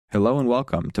Hello and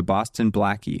welcome to Boston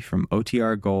Blackie from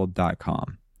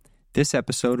OTRGold.com. This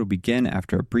episode will begin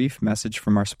after a brief message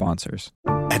from our sponsors.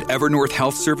 At Evernorth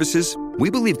Health Services, we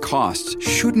believe costs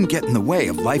shouldn't get in the way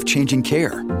of life-changing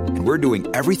care, and we're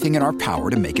doing everything in our power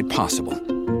to make it possible.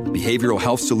 Behavioral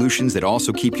health solutions that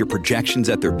also keep your projections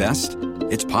at their best?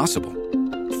 It's possible.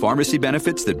 Pharmacy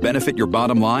benefits that benefit your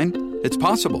bottom line? It's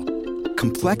possible.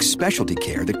 Complex specialty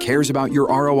care that cares about your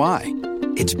ROI?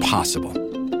 It's possible.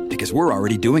 Because we're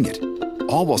already doing it.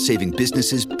 All while saving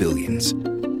businesses billions.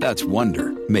 That's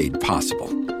Wonder made possible.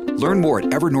 Learn more at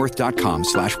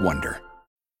evernorth.com/wonder.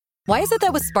 Why is it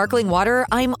that with sparkling water,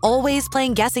 I'm always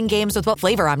playing guessing games with what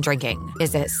flavor I'm drinking?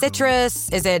 Is it citrus?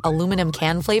 Is it aluminum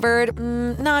can flavored?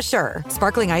 Not sure.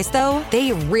 Sparkling ice, though,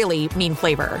 they really mean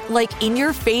flavor. Like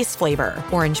in-your-face flavor.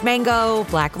 Orange mango,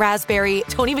 black raspberry.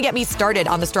 Don't even get me started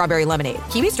on the strawberry lemonade.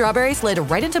 Kiwi strawberry slid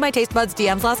right into my taste buds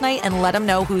DMs last night and let them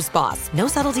know who's boss. No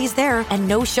subtleties there, and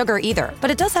no sugar either. But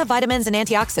it does have vitamins and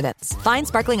antioxidants. Find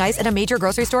sparkling ice at a major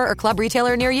grocery store or club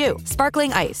retailer near you.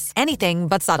 Sparkling ice. Anything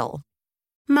but subtle.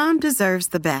 Mom deserves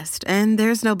the best, and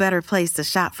there's no better place to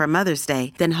shop for Mother's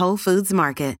Day than Whole Foods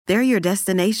Market. They're your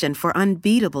destination for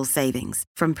unbeatable savings,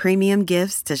 from premium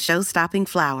gifts to show-stopping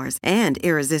flowers and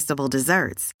irresistible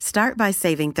desserts. Start by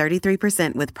saving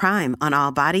 33% with Prime on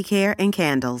all body care and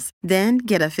candles. Then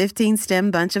get a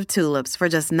 15-stem bunch of tulips for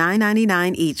just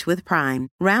 $9.99 each with Prime.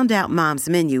 Round out Mom's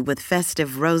menu with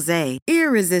festive rosé,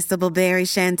 irresistible berry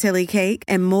chantilly cake,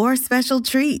 and more special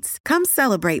treats. Come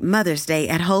celebrate Mother's Day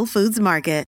at Whole Foods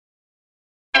Market.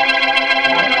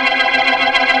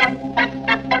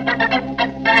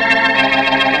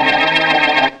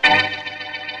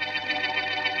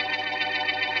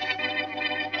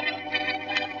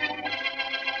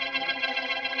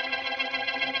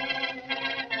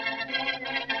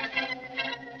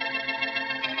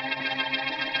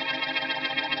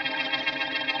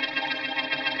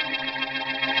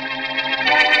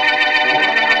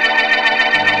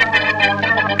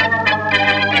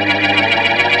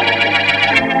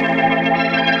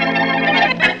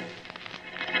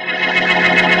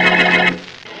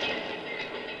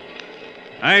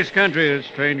 Nice country this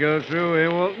train goes through, eh,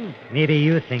 Walton? Maybe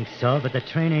you think so, but the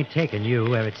train ain't taking you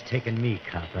where it's taking me,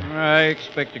 copper. I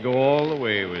expect to go all the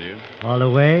way with you. All the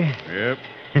way? Yep.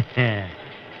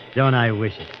 Don't I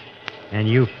wish it? And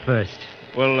you first.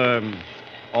 Well,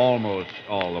 almost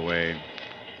all the way.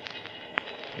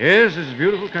 Yes, this is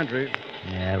beautiful country.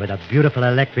 Yeah, with a beautiful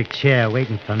electric chair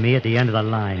waiting for me at the end of the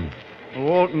line. Well,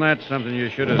 Walton, that's something you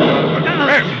should have thought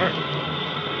about.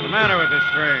 What's the matter with this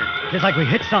train? Feels like we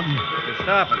hit something. You're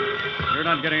stopping. You're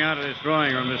not getting out of this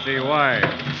drawing room to see why.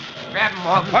 Grab him,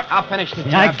 Walton. What? I'll finish the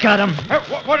job. I got him.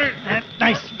 What is...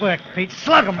 Nice work, Pete.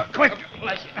 Slug him, quick.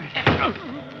 Nice going.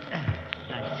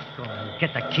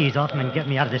 Get the keys off him and get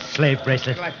me out of this slave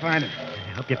bracelet. Till I find him.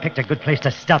 I hope you picked a good place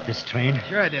to stop this train.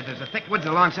 Sure I did. There's a thick woods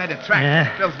alongside the track.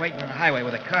 Yeah? Bill's waiting on the highway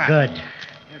with a car. Good.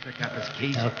 Here, pick up his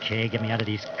keys. Okay, get me out of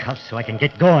these cuffs so I can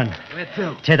get going. Where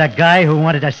to? To the guy who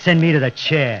wanted to send me to the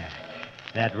chair.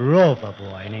 That rover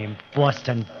boy named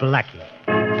Boston Blackie.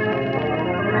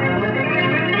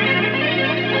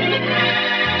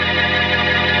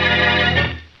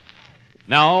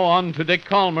 Now on to Dick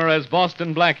Calmer as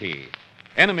Boston Blackie.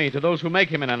 Enemy to those who make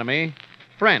him an enemy.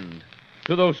 Friend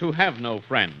to those who have no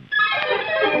friend.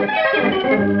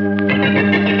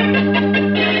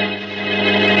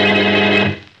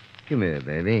 Come here,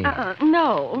 baby.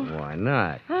 No. Why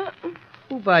not?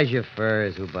 Who buys your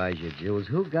furs? Who buys your jewels?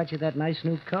 Who got you that nice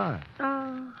new car?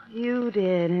 Oh, you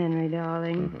did, Henry,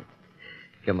 darling.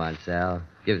 Come on, Sal.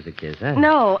 Give us a kiss, huh?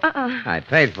 No, I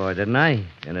paid for it, didn't I?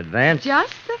 In advance?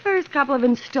 Just the first couple of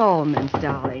installments,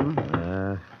 darling.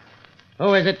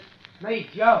 Who is it? Me,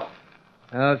 Joe.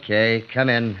 Okay, come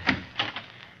in.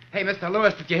 Hey, Mr.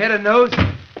 Lewis, did you hear the news?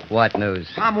 What news?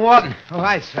 Tom Walton. Oh,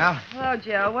 hi, Sal. Hello,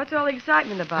 Joe. What's all the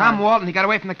excitement about? Tom Walton, he got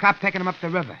away from the cop taking him up the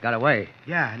river. Got away.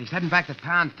 Yeah, and he's heading back to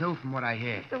town, too, from what I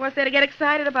hear. So what's there to get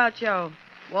excited about, Joe?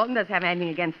 Walton doesn't have anything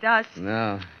against us.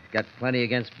 No, he's got plenty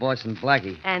against Boston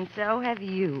Blackie. And so have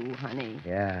you, honey.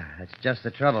 Yeah, that's just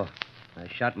the trouble. I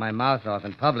shut my mouth off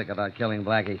in public about killing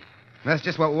Blackie. That's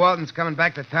just what Walton's coming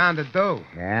back to town to do.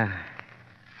 Yeah?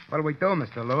 What'll we do,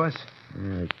 Mr. Lewis?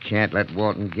 I can't let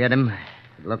Walton get him.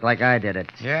 It looked like I did it.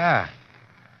 Yeah.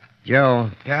 Joe,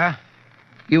 Yeah?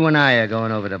 you and I are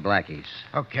going over to Blackie's.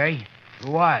 Okay.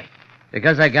 Why?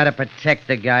 Because I gotta protect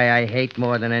the guy I hate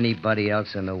more than anybody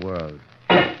else in the world.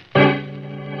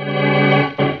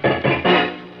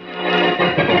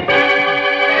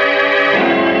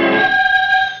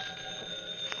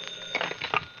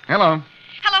 Hello.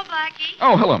 Hello, Blackie.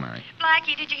 Oh, hello, Mary.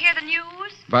 Blackie, did you hear the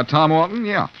news? About Tom Walton?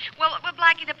 Yeah. Well,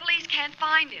 Blackie, the police can't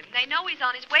find find him. They know he's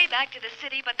on his way back to the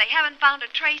city, but they haven't found a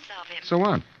trace of him. So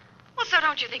what? Well, so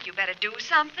don't you think you better do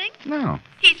something? No.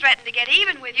 He threatened to get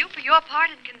even with you for your part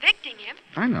in convicting him.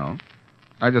 I know.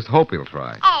 I just hope he'll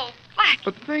try. Oh, Blackie.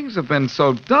 But things have been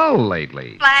so dull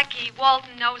lately. Blackie,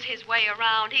 Walton knows his way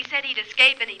around. He said he'd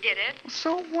escape, and he did it.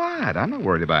 So what? I'm not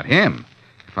worried about him.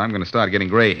 If I'm going to start getting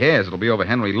gray hairs, it'll be over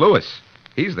Henry Lewis.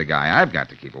 He's the guy I've got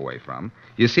to keep away from.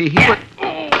 You see, he would...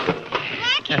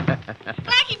 Blackie!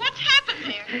 Blackie, what's happened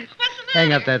there? What's the matter?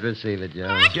 Hang up that receiver, Joe.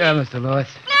 Blackie! Sure, Mr. Lewis.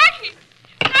 Blackie!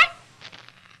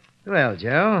 Well,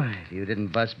 Joe, if you didn't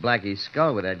bust Blackie's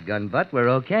skull with that gun butt, we're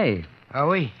okay. Are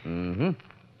we? Mm-hmm.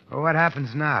 Well, what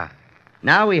happens now?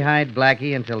 Now we hide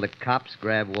Blackie until the cops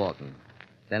grab Walton.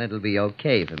 Then it'll be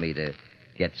okay for me to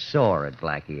get sore at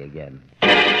Blackie again.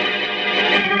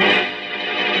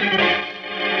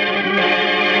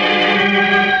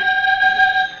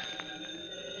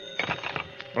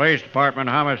 Police Department,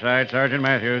 homicide, Sergeant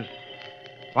Matthews.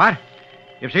 What?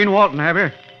 You've seen Walton, have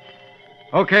you?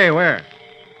 Okay, where?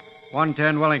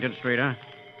 110 Wellington Street, huh?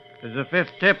 This is the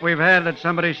fifth tip we've had that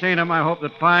somebody's seen him. I hope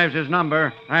that 5's his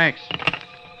number. Thanks.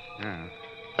 Oh.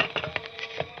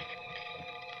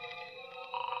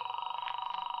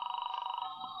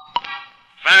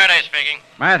 Faraday speaking.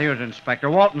 Matthews, Inspector.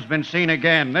 Walton's been seen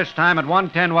again, this time at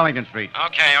 110 Wellington Street.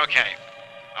 Okay.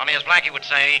 Only as Blackie would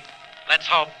say, let's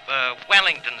hope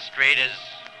Wellington Street is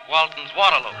Walton's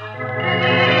Waterloo.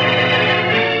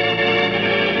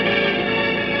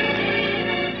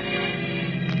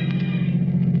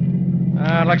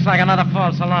 Looks like another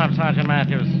false alarm, Sergeant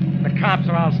Matthews. The cops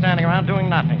are all standing around doing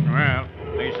nothing. Well,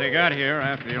 at least they got here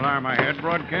after the alarm I had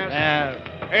broadcast.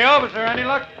 Hey, officer, any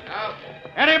luck? No.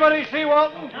 Anybody see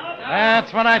Walton?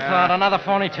 That's what I thought. Another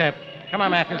phony tip. Come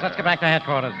on, Matthews. Let's get back to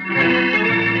headquarters.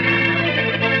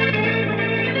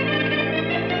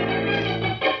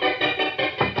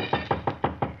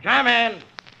 Come in.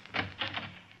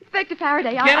 Inspector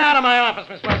Faraday, Get out of my office,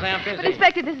 Miss Wesley. I'm busy. But,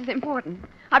 Inspector, this is important.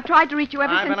 I've tried to reach you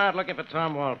ever I've since... been out looking for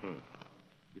Tom Walton.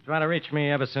 You trying to reach me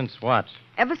ever since what?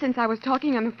 Ever since I was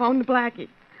talking on the phone to Blackie.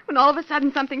 When all of a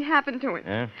sudden something happened to him.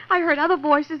 Yeah? I heard other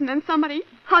voices, and then somebody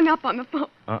hung up on the phone.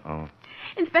 Uh-oh.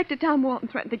 Inspector Tom Walton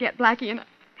threatened to get Blackie, and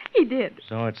he did.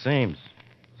 So it seems.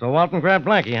 So Walton grabbed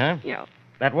Blackie, huh? Yeah.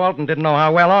 That Walton didn't know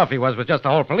how well off he was with just a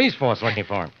whole police force looking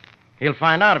for him. He'll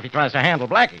find out if he tries to handle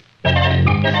Blackie.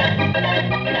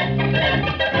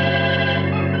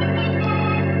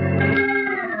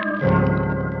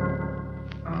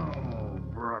 Oh,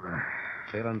 brother.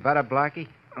 Feeling better, Blackie?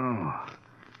 Oh.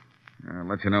 I'll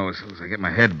let you know as soon as I get my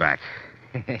head back.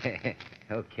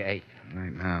 Okay.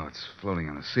 Right now, it's floating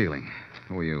on the ceiling.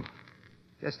 Who are you?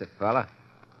 Just a fella.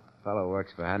 Fella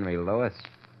works for Henry Lewis.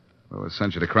 Lewis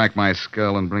sent you to crack my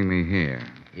skull and bring me here.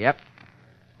 Yep.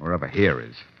 Wherever here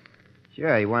is.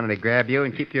 Sure, he wanted to grab you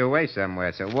and keep you away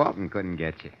somewhere so Walton couldn't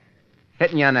get you.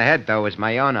 Hitting you on the head, though, was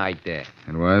my own idea.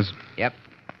 It was? Yep.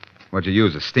 What'd you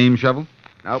use, a steam shovel?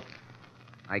 Nope.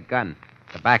 My gun.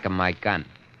 The back of my gun.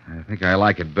 I think I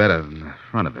like it better than the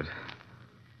front of it.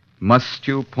 Must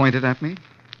you point it at me?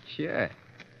 Sure.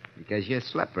 Because you're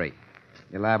slippery.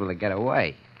 You're liable to get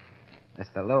away.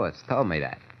 Mr. Lewis told me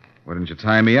that. Why didn't you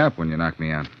tie me up when you knocked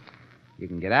me out? You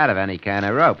can get out of any kind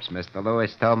of ropes. Mr.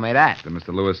 Lewis told me that. Did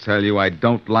Mr. Lewis tell you I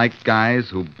don't like guys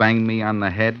who bang me on the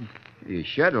head? You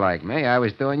should like me. I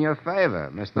was doing you a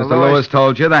favor. Mr. Lewis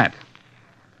told you that?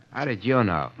 How did you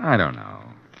know? I don't know.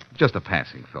 Just a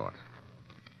passing thought.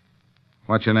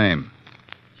 What's your name?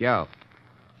 Joe.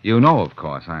 You know, of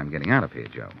course, I'm getting out of here,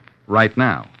 Joe. Right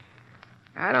now.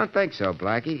 I don't think so,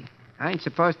 Blackie. I ain't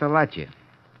supposed to let you.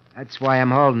 That's why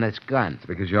I'm holding this gun. It's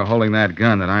because you're holding that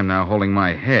gun that I'm now holding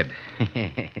my head.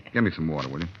 Give me some water,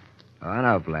 will you? Oh,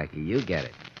 no, Blackie. You get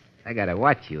it. I gotta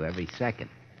watch you every second.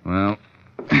 Well,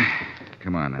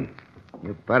 come on, then.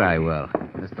 You bet I will.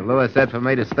 Mr. Lewis said for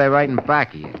me to stay right in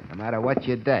back of you, no matter what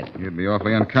you did. You'd be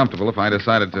awfully uncomfortable if I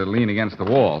decided to lean against the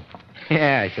wall.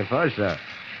 Yeah, I suppose so.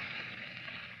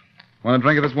 Want a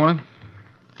drink of this water?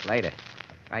 Later.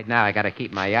 Right now, I gotta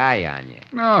keep my eye on you.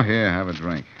 No, here, have a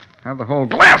drink. Have the whole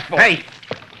glass full. Hey!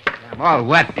 I'm all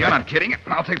wet. You're not kidding.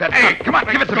 I'll take that. Hey, come on,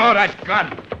 give it to me. Oh, that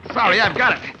gun. Sorry, I've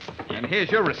got it. And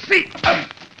here's your receipt.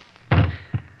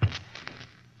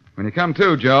 When you come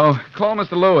to, Joe, call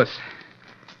Mr. Lewis.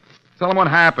 Tell him what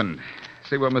happened.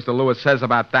 See what Mr. Lewis says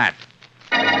about that.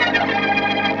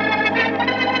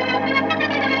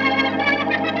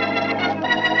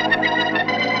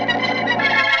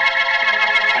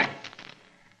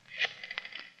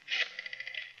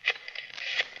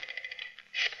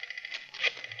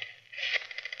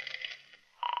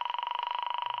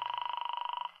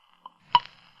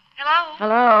 Hello?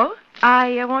 Hello?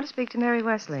 I want to speak to Mary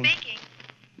Wesley. Speaking.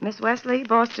 Miss Wesley,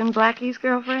 Boston Blackie's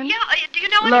girlfriend? Yeah, do you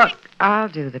know anything? Look, I'll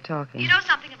do the talking. You know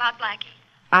something about Blackie?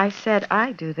 I said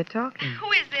I do the talking.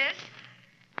 Who is this?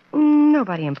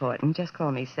 Nobody important. Just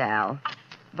call me Sal.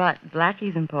 But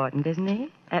Blackie's important, isn't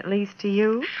he? At least to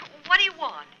you? What do you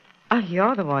want? Oh,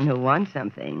 you're the one who wants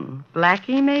something.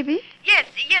 Blackie, maybe? Yes,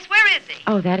 where is he?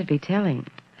 Oh, that'd be telling.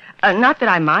 Not that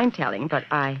I mind telling, but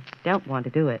I don't want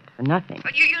to do it for nothing.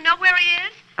 You know where he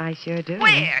is? I sure do.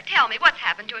 Where? Tell me, what's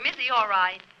happened to him? Is he all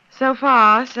right? So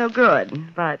far, so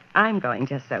good. But I'm going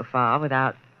just so far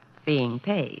without being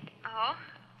paid. Oh?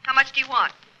 How much do you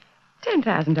want?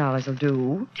 $10,000 will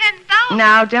do. $10,000?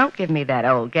 Now, don't give me that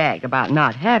old gag about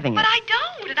not having it. But I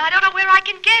don't, and I don't know where I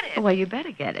can get it. Well, you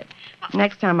better get it.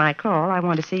 Next time I call, I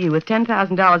want to see you with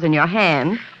 $10,000 in your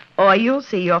hand, or you'll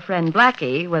see your friend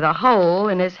Blackie with a hole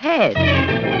in his head.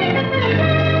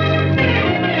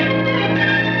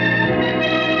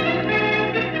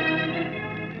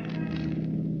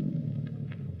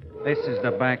 This is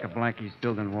the back of Blackie's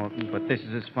building, Walton, but this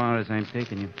is as far as I'm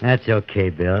taking you. That's okay,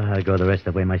 Bill. I'll go the rest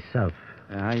of the way myself.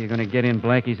 How are you going to get in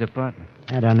Blackie's apartment?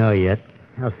 I don't know yet.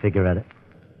 I'll figure at it.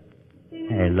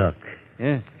 Hey, look.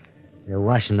 Yeah? They're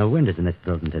washing the windows in this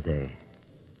building today.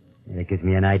 That gives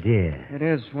me an idea. It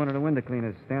is one of the window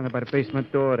cleaners standing by the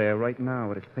basement door there right now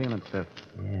with his pail and stuff.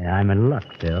 Yeah, I'm in luck,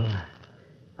 Bill.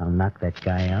 I'll knock that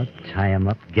guy out, tie him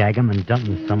up, gag him, and dump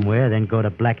him somewhere, then go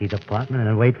to Blackie's apartment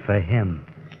and wait for him.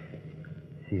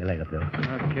 See you later, Bill.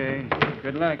 Okay.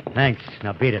 Good luck. Thanks.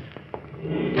 Now beat it.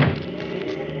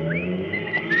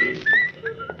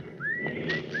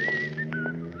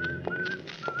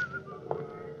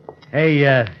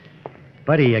 Hey,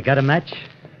 buddy, you got a match?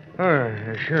 Oh,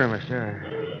 sure, mister.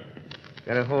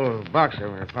 Got a whole box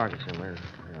over in the pocket somewhere.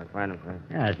 I'll find him.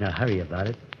 Yeah, there's no hurry about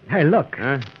it. Hey, look.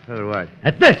 Huh? So what?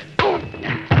 At this!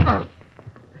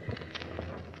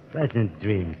 Pleasant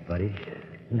dreams, buddy.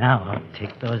 Now I'll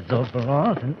take those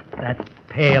overalls and that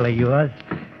pail of yours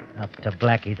up to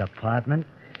Blackie's apartment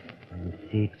and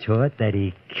see to it that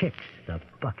he kicks the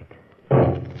bucket.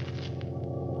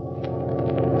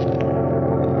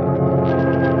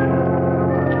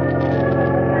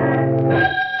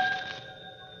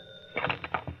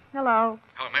 Hello.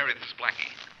 Hello, Mary. This is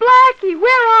Blackie. Blackie,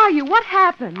 where are you? What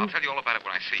happened? I'll tell you all about it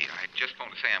when I see you. I just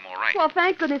phoned to say I'm all right. Well,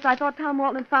 thank goodness. I thought Tom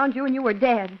Walton had found you and you were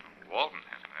dead. Walton,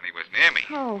 and he was near me.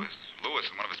 Oh. It was Lewis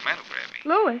and one of his men who grabbed me.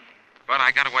 Louis. But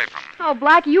I got away from him. Oh,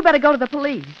 Blackie, you better go to the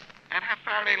police. And how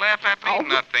Faraday laughed at me? Oh.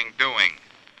 Nothing doing.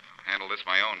 I'll handle this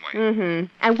my own way. Mm-hmm.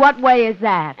 And what way is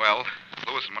that? Well,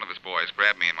 Lewis and one of his boys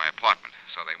grabbed me in my apartment,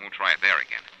 so they won't try it there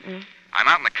again. Mm. I'm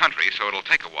out in the country, so it'll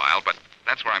take a while, but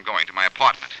that's where I'm going, to my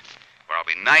apartment, where I'll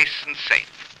be nice and safe.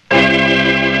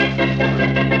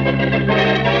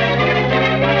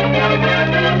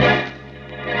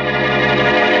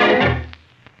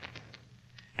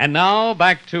 And now,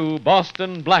 back to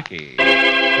Boston Blackie.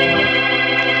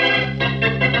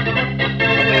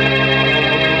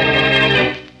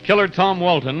 Killer Tom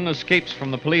Walton escapes from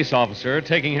the police officer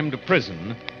taking him to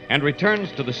prison and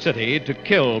returns to the city to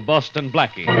kill Boston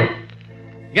Blackie.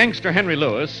 Gangster Henry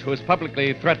Lewis, who has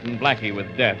publicly threatened Blackie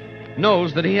with death,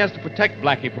 knows that he has to protect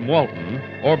Blackie from Walton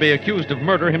or be accused of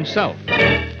murder himself.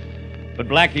 But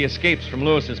Blackie escapes from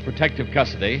Lewis's protective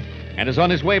custody and is on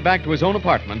his way back to his own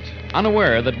apartment,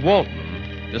 unaware that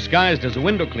Walton, disguised as a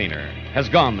window cleaner, has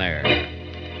gone there.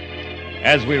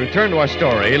 As we return to our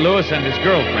story, Lewis and his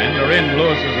girlfriend are in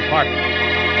Lewis's apartment.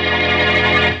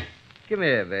 Come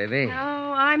here, baby.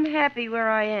 Oh, I'm happy where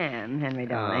I am, Henry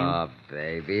darling. Oh,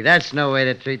 baby, that's no way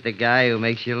to treat the guy who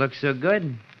makes you look so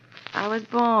good. I was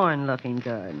born looking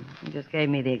good. You just gave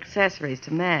me the accessories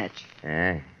to match.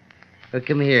 Well,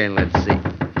 come here and let's see.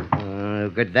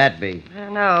 Who could that be? I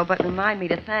don't know, but remind me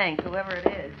to thank whoever it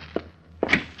is.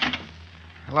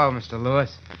 Hello, Mr.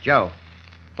 Lewis. Joe,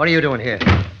 what are you doing here?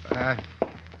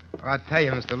 I'll tell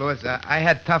you, Mr. Lewis, I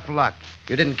had tough luck.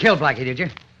 You didn't kill Blackie, did you?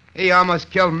 He almost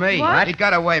killed me. What? He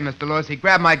got away, Mr. Lewis. He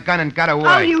grabbed my gun and got away.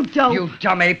 Oh, you don't. You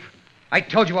dumb ape. I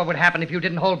told you what would happen if you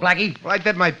didn't hold Blackie. Well, I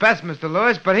did my best, Mr.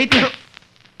 Lewis, but he...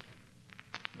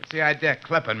 What's the idea of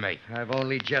clipping me? I've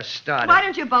only just started. Why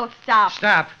don't you both stop?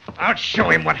 Stop. I'll show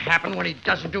him what happened when he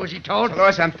doesn't do as he told. Mr.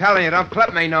 Lewis, I'm telling you, don't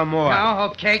clip me no more. No,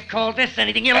 okay, call this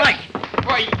anything you like.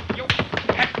 Boy, you...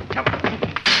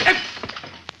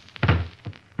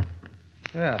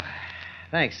 Well,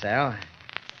 thanks, Sal.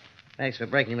 Thanks for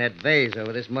breaking that vase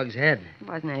over this mug's head. It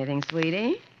wasn't anything,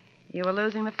 sweetie. You were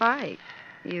losing the fight.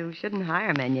 You shouldn't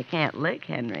hire men you can't lick,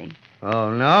 Henry.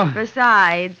 Oh, no?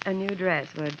 Besides, a new dress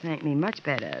would thank me much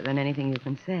better than anything you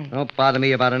can say. Don't bother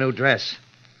me about a new dress.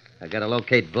 I gotta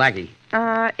locate Blackie.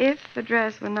 If the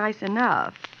dress were nice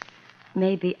enough,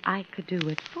 maybe I could do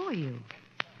it for you.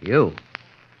 You?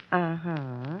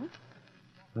 Uh-huh.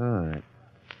 All right.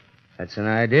 That's an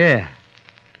idea.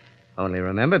 Only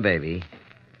remember, baby,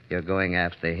 you're going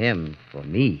after him for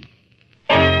me.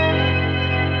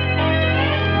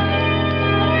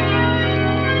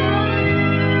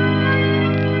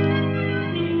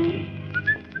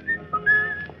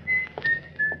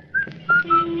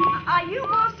 Are you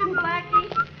Boston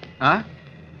Blackie? Huh?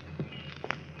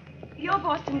 You're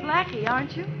Boston Blackie,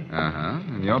 aren't you? Uh-huh.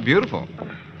 And you're beautiful.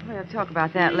 We'll talk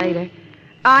about that later.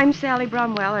 I'm Sally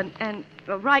Brumwell, and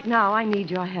right now I need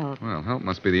your help. Well, help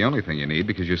must be the only thing you need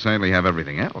because you certainly have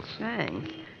everything else.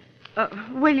 Thanks.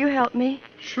 Will you help me?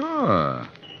 Sure.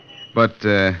 But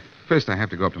first I have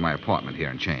to go up to my apartment here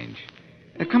and change.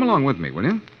 Come along with me, will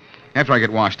you? After I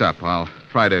get washed up, I'll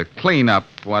try to clean up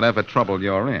whatever trouble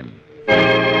you're in.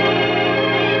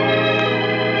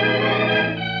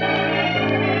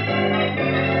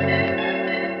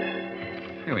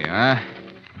 Here we are.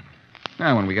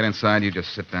 Now, when we get inside, you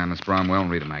just sit down, Miss Bromwell, and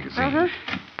read a magazine. Uh-huh.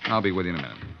 I'll be with you in a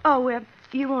minute. Oh,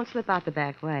 you won't slip out the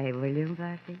back way, will you,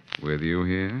 Blackie? With you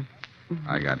here?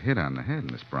 I got hit on the head,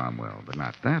 Miss Bromwell, but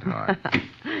not that hard.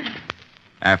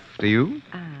 After you?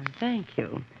 Thank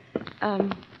you.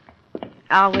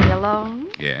 Are we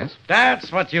alone? Yes.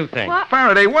 That's what you think. What?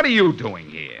 Faraday, what are you doing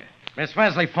here? Miss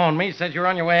Wesley phoned me, said you're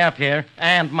on your way up here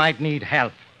and might need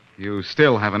help. You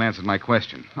still haven't answered my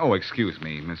question. Oh, excuse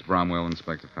me, Miss Bromwell,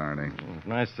 Inspector Faraday.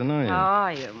 Nice to know you. How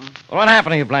are you? Well, what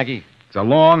happened to you, Blackie? It's a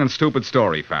long and stupid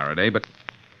story, Faraday, but...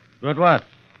 Good what?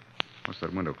 What's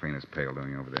that window cleaner's pail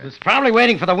doing over there? It's probably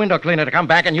waiting for the window cleaner to come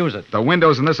back and use it. The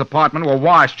windows in this apartment were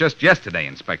washed just yesterday,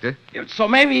 Inspector. So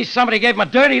maybe somebody gave him a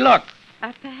dirty look.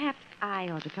 Perhaps I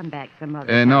ought to come back some other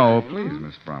time. No, please,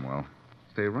 Miss Bromwell.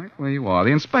 Stay right where you are.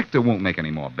 The inspector won't make any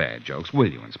more bad jokes, will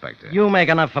you, Inspector? You make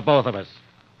enough for both of us.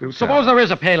 Do Suppose there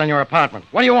is a pail in your apartment.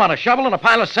 What do you want, a shovel and a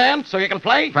pile of sand so you can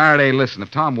play? Faraday, listen,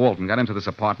 if Tom Walton got into this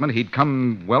apartment, he'd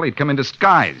come in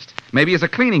disguised. Maybe as a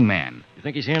cleaning man. You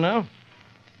think he's here now?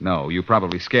 No, you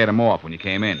probably scared him off when you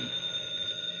came in.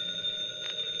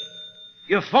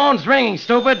 Your phone's ringing,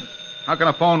 stupid. How can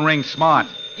a phone ring smart?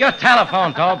 Your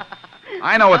telephone, Tobe.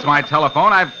 I know it's my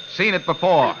telephone. I've seen it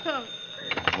before.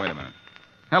 Wait a minute.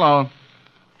 Hello.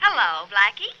 Hello,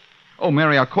 Blackie. Oh,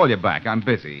 Mary, I'll call you back. I'm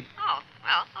busy. Oh,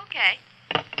 well, okay.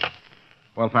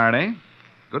 Well, Faraday,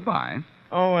 goodbye.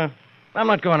 Oh, I'm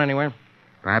not going anywhere.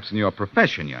 Perhaps in your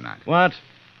profession you're not. What?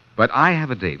 But I have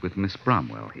a date with Miss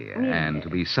Bromwell here, and to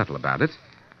be subtle about it,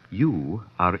 you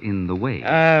are in the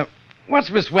way. What's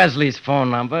Miss Wesley's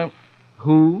phone number?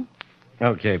 Who?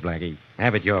 Okay, Blackie,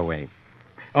 have it your way.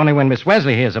 Only when Miss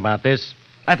Wesley hears about this,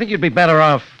 I think you'd be better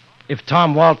off if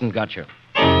Tom Walton got you.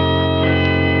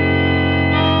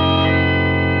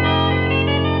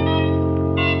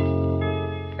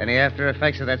 Any after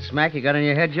effects of that smack you got on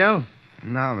your head, Joe?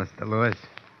 No, Mr. Lewis.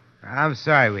 I'm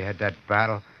sorry we had that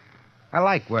battle. I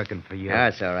like working for you.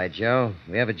 That's all right, Joe.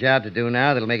 We have a job to do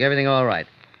now that'll make everything all right.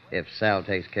 If Sal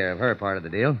takes care of her part of the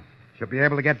deal. She'll be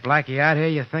able to get Blackie out here,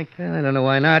 you think? Well, I don't know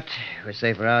why not. We're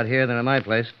safer out here than at my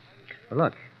place. But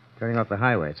look, turning off the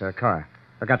highway. It's our car.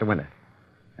 Look out the window.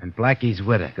 And Blackie's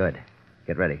with her. Good.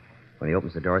 Get ready. When he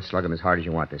opens the door, slug him as hard as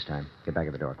you want this time. Get back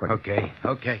at the door, quick.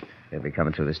 Okay. He'll be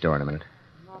coming through this door in a minute.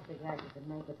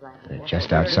 They're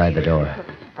just outside the door.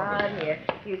 Here.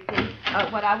 You see,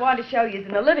 what I want to show you is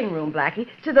in the living room, Blackie,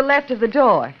 to the left of the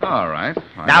door. All right.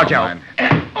 Now, Joe.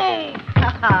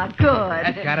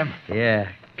 Good. Got him? Yeah.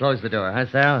 Close the door, huh,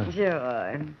 Sal?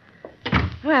 Sure.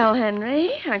 Well,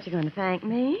 Henry, aren't you going to thank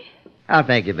me? I'll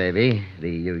thank you, baby. The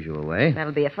usual way.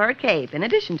 That'll be a fur cape in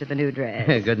addition to the new dress.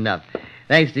 Good enough.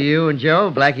 Thanks to you and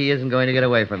Joe, Blackie isn't going to get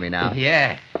away from me now.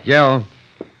 Yeah. Joe,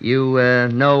 you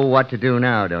know what to do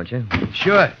now, don't you?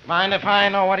 Sure. Mind if I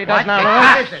know what he does What? now,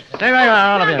 What Lewis? is it? Stay right on,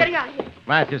 all of I'm you. getting out of here.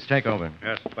 Matthews, take over.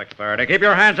 Yes, Inspector Faraday. Keep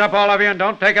your hands up, all of you, and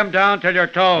don't take them down till you're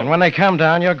told. And when they come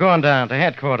down, you're going down to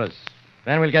headquarters.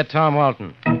 Then we'll get Tom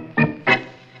Walton.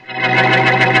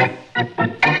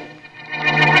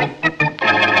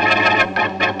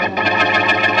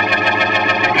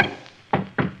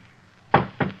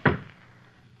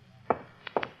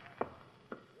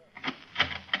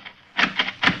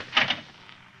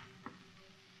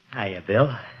 Hiya,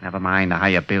 Bill. Never mind the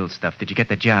higher bill stuff. Did you get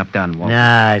the job done, Walter?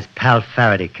 Nah, his pal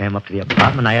Faraday came up to the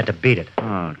apartment. I had to beat it.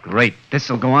 Oh, great.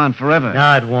 This'll go on forever.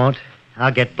 No, it won't.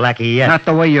 I'll get Blackie yet. Not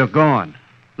the way you're going.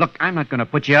 Look, I'm not going to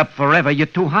put you up forever. You're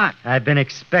too hot. I've been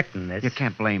expecting this. You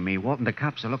can't blame me, Walton. The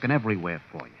cops are looking everywhere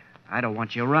for you. I don't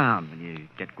want you around when you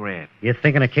get grabbed. You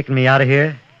thinking of kicking me out of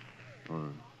here?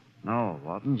 No,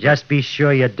 Walton. Just be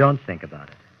sure you don't think about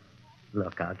it.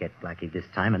 Look, I'll get Blackie this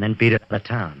time and then beat it out of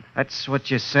town. That's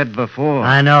what you said before.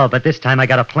 I know, but this time I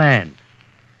got a plan.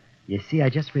 You see, I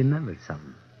just remembered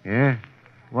something. Yeah?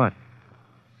 What?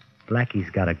 Blackie's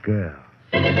got a girl.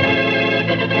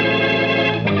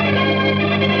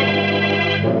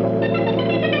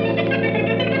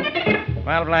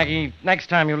 Well, Blackie, next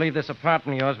time you leave this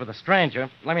apartment of yours with a stranger,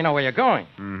 let me know where you're going.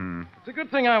 Mm-hmm. It's a good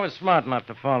thing I was smart enough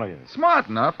to follow you. Smart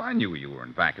enough? I knew you were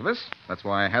in back of us. That's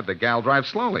why I had the gal drive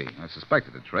slowly. I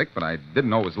suspected a trick, but I didn't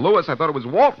know it was Lewis. I thought it was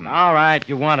Walton. All right,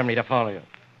 you wanted me to follow you.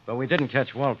 But we didn't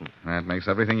catch Walton. That makes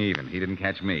everything even. He didn't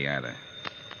catch me either.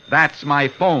 That's my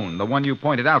phone, the one you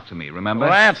pointed out to me, remember?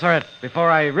 Well, answer it before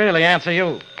I really answer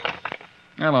you.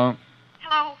 Hello.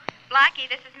 Hello, Blackie,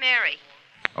 this is Mary.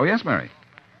 Oh, yes, Mary.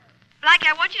 Blackie,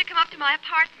 I want you to come up to my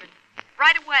apartment.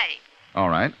 Right away. All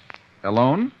right.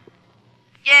 Alone?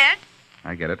 Yes?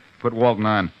 I get it. Put Walton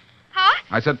on. Huh?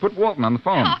 I said put Walton on the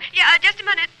phone. Oh, yeah, just a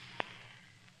minute.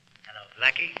 Hello,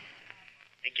 Blackie.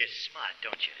 Think you're smart,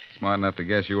 don't you? Smart enough to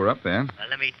guess you were up there. Well,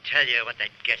 let me tell you what that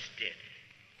guess did.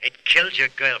 It killed your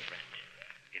girlfriend.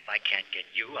 If I can't get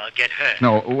you, I'll get her.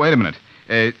 No, wait a minute.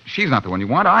 She's not the one you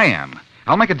want. I am.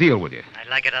 I'll make a deal with you. I'd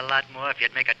like it a lot more if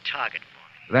you'd make a target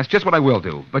for me. That's just what I will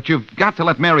do. But you've got to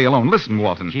let Mary alone. Listen,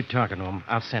 Walton. Keep talking to him.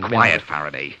 I'll send him Quiet, in.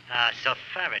 Faraday. Ah, so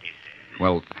Faraday says.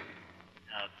 Well,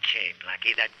 Okay,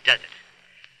 Blackie, that does it.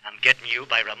 I'm getting you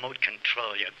by remote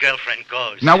control. Your girlfriend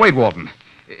goes. now wait, Walton.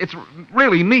 It's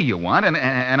really me you want,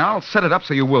 and I'll set it up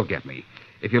so you will get me.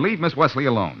 If you leave Miss Wesley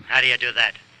alone. How do you do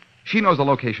that? She knows the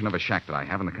location of a shack that I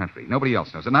have in the country. Nobody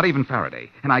else knows it, not even Faraday.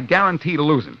 And I guarantee to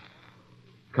lose him.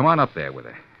 Come on up there with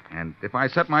her. And if I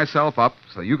set myself up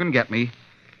so you can get me,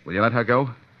 will you let her go?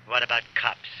 What about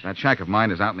cops? That shack of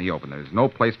mine is out in the open. There's no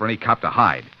place for any cop to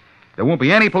hide. There won't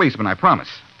be any policeman, I promise.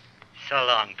 So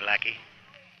long, Blackie.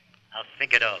 I'll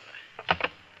think it over.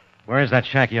 Where is that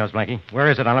shack of yours, Blackie? Where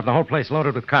is it? I'll have the whole place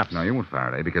loaded with cops. No, you won't,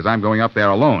 Faraday, because I'm going up there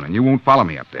alone, and you won't follow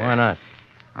me up there. Why not?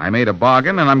 I made a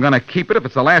bargain, and I'm going to keep it if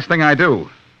it's the last thing I do,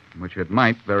 which it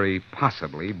might very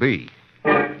possibly be.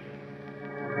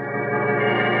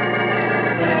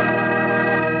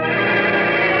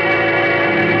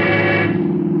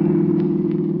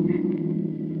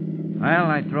 Well,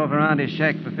 I drove around his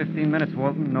shack for 15 minutes,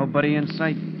 Walton. Nobody in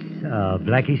sight. So,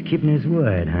 Blackie's keeping his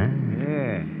word, huh?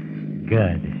 Yeah.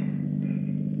 Good.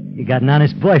 You got an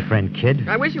honest boyfriend, kid.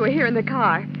 I wish you were here in the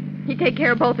car. He'd take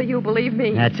care of both of you, believe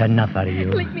me. That's enough out of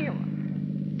you. Leave me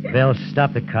alone. Bill,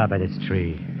 stop the car by this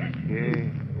tree. Yeah.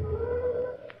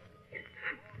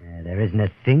 There isn't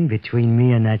a thing between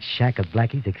me and that shack of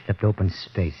Blackie's except open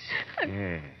space.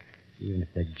 Yeah. Even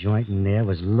if the joint in there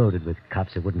was loaded with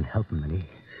cops, it wouldn't help them any.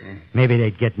 Maybe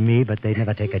they'd get me, but they'd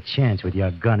never take a chance with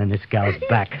your gun in this gal's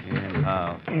back. Yeah,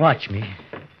 how? Watch me.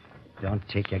 Don't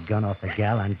take your gun off the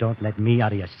gal, and don't let me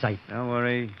out of your sight. Don't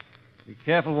worry. Be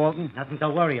careful, Walton. Nothing to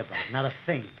worry about. Not a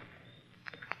thing.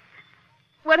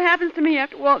 What happens to me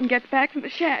after Walton gets back from the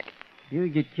shack? You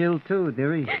get killed, too,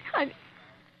 dearie. I... What's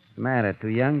the matter? Too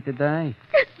young to die?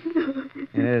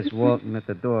 There's Walton at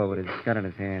the door with his gun in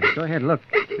his hand. Go ahead, look.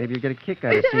 Maybe you'll get a kick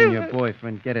out of seeing your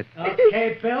boyfriend get it.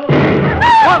 Okay, Bill.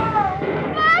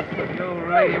 You're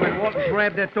right. When Walton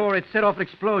grabbed that door, it set off an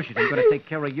explosion. We've got to take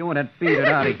care of you and then beat it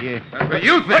out of here. That's what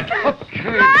you think.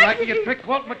 Okay, Blackie, you picked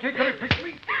Walton, but you could have picked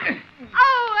me.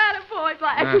 Oh, attaboy,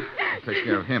 Blackie. I'll take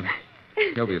care of him.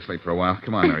 He'll be asleep for a while.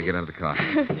 Come on, Mary, get out of the car.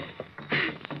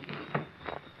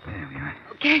 There we are.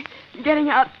 Okay, I'm getting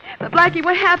out. But, Blackie,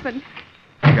 what happened?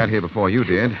 I got here before you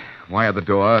did, wired the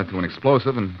door to an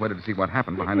explosive, and waited to see what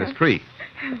happened behind this tree.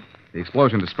 The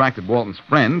explosion distracted Walton's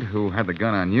friend, who had the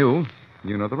gun on you.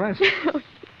 You know the rest.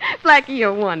 Blackie,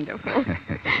 you're wonderful.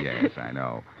 Yes, I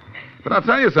know. But I'll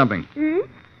tell you something. Hmm?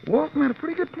 Walton had a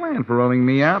pretty good plan for rolling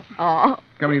me out. Oh.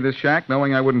 Coming to this shack,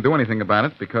 knowing I wouldn't do anything about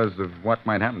it because of what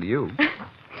might happen to you.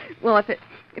 Well, if it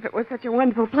was such a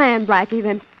wonderful plan, Blackie,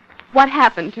 then what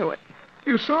happened to it?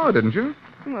 You saw it, didn't you?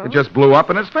 Well, It just blew up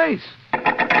in his face.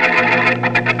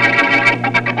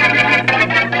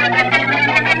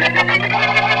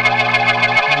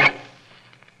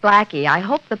 Blackie, I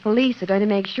hope the police are going to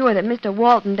make sure that Mr.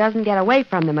 Walton doesn't get away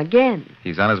from them again.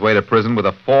 He's on his way to prison with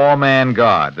a 4-man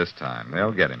guard this time.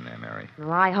 They'll get him there, Mary.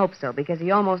 Well, I hope so, because he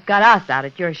almost got us out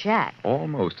at your shack.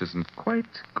 Almost isn't quite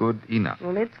good enough.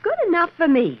 Well, it's good enough for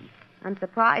me. I'm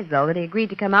surprised, though, that he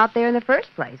agreed to come out there in the first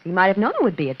place. He might have known it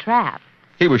would be a trap.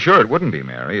 He was sure it wouldn't be,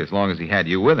 Mary, as long as he had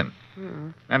you with him. Hmm.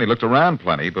 And he looked around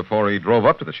plenty before he drove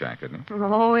up to the shack, didn't he?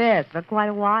 Oh, yes, for quite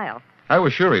a while. I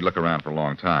was sure he'd look around for a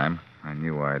long time. I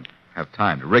knew I'd have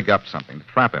time to rig up something to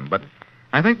trap him, but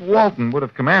I think Walton would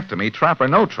have come after me, trap or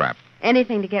no trap.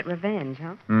 Anything to get revenge,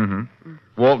 huh? Mm-hmm.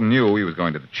 Walton knew he was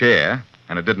going to the chair,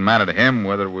 and it didn't matter to him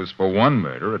whether it was for 1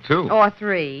 murder or 2. Or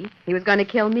 3. He was going to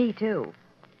kill me, too.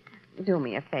 Do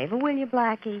me a favor, will you,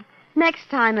 Blackie? Next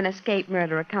time an escaped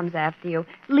murderer comes after you,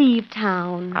 leave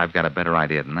town. I've got a better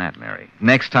idea than that, Mary.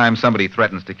 Next time somebody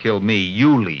threatens to kill me,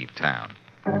 you leave town.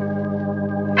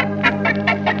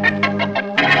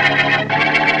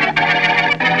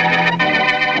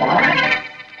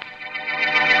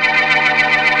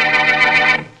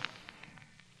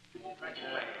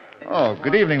 Oh,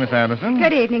 good evening, Miss Anderson.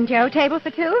 Good evening, Joe. Table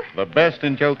for two? The best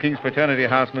in Joe King's fraternity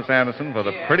house, Miss Anderson, for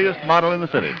the prettiest model in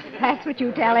the city. That's what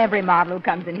you tell every model who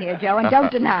comes in here, Joe, and don't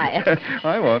deny it.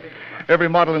 I won't. Every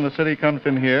model in the city comes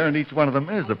in here, and each one of them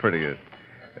is the prettiest.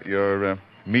 You're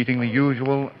meeting the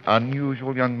usual,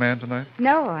 unusual young man tonight?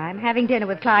 No, I'm having dinner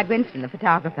with Clyde Winston, the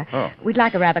photographer. Oh. We'd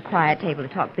like a rather quiet table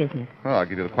to talk business. Oh, I'll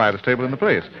give you the quietest table in the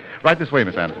place. Right this way,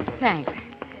 Miss Anderson. Thanks.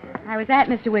 I was at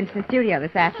Mr. Winston's studio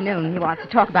this afternoon. He wants to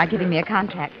talk about giving me a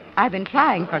contract. I've been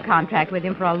trying for a contract with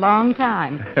him for a long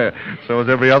time. So is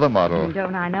every other model.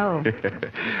 Don't I know?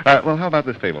 Well, how about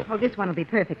this table? Oh, this one will be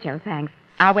perfect, Joe, thanks.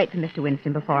 I'll wait for Mr.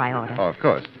 Winston before I order. Oh, of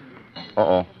course.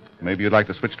 Uh-oh. Maybe you'd like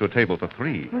to switch to a table for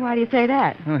three. Well, why do you say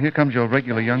that? Well, here comes your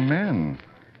regular young man.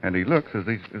 And he looks as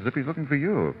if he's looking for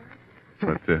you.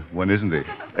 But when isn't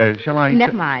he? Shall I...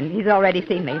 Never mind. He's already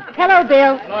seen me. Hello,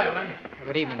 Bill.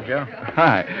 Good evening, Joe.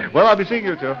 Hi. Well, I'll be seeing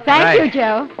you, Joe. Thank you,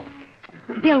 Joe.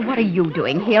 Bill, what are you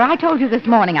doing here? I told you this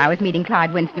morning I was meeting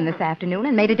Clyde Winston this afternoon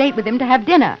and made a date with him to have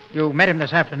dinner. You met him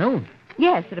this afternoon?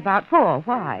 Yes, at about 4.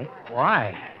 Why?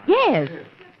 Why? Yes.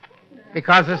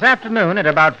 Because this afternoon at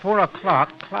about 4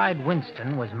 o'clock, Clyde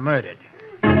Winston was murdered.